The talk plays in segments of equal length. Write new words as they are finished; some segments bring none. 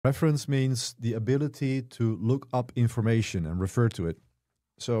Reference means the ability to look up information and refer to it.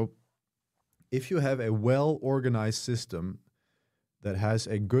 So if you have a well-organized system that has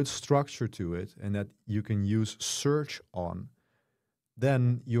a good structure to it and that you can use search on,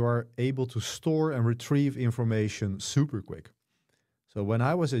 then you are able to store and retrieve information super quick. So when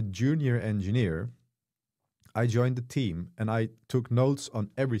I was a junior engineer, I joined the team and I took notes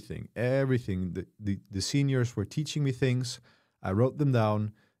on everything. The seniors were teaching me things. I wrote them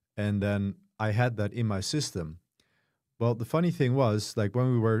down and then I had that in my system. Well, the funny thing was, like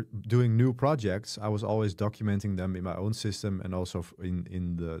when we were doing new projects, I was always documenting them in my own system and also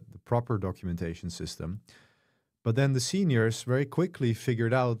in the proper documentation system. But then the seniors very quickly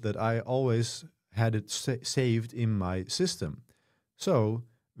figured out that I always had it saved in my system. So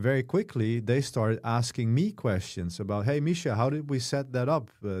very quickly, they started asking me questions about, hey, Misha, how did we set that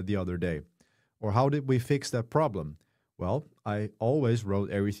up the other day? Or how did we fix that problem? Well, I always wrote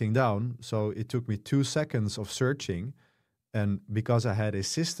everything down. So it took me 2 seconds of searching. And because I had a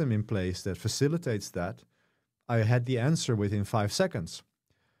system in place that facilitates that, I had the answer within 5 seconds.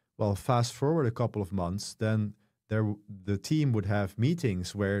 Well, fast forward a couple of months, then the team would have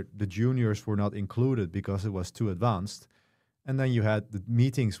meetings where the juniors were not included because it was too advanced. And then you had the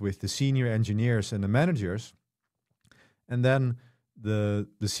meetings with the senior engineers and the managers. And then the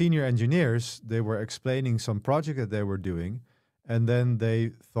senior engineers, they were explaining some project that they were doing. And then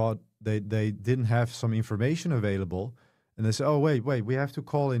they thought they didn't have some information available. And they said, oh, wait, we have to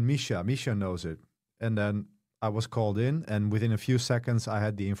call in Misha. Misha knows it. And then I was called in, and within a few seconds, I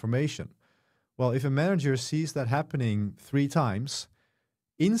had the information. Well, if a manager sees that happening 3 times,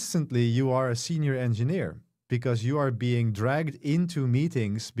 instantly you are a senior engineer because you are being dragged into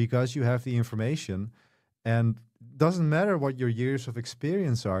meetings because you have the information. And doesn't matter what your years of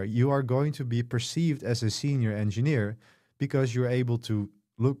experience are, you are going to be perceived as a senior engineer because you're able to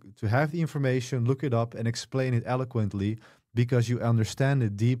have the information, look it up and explain it eloquently because you understand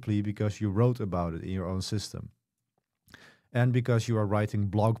it deeply because you wrote about it in your own system. And because you are writing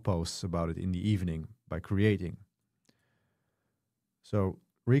blog posts about it in the evening by creating. So,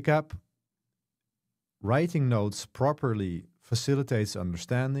 recap. Writing notes properly facilitates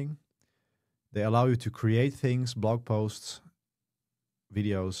understanding. They allow you to create things, blog posts,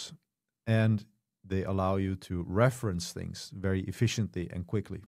 videos, and they allow you to reference things very efficiently and quickly.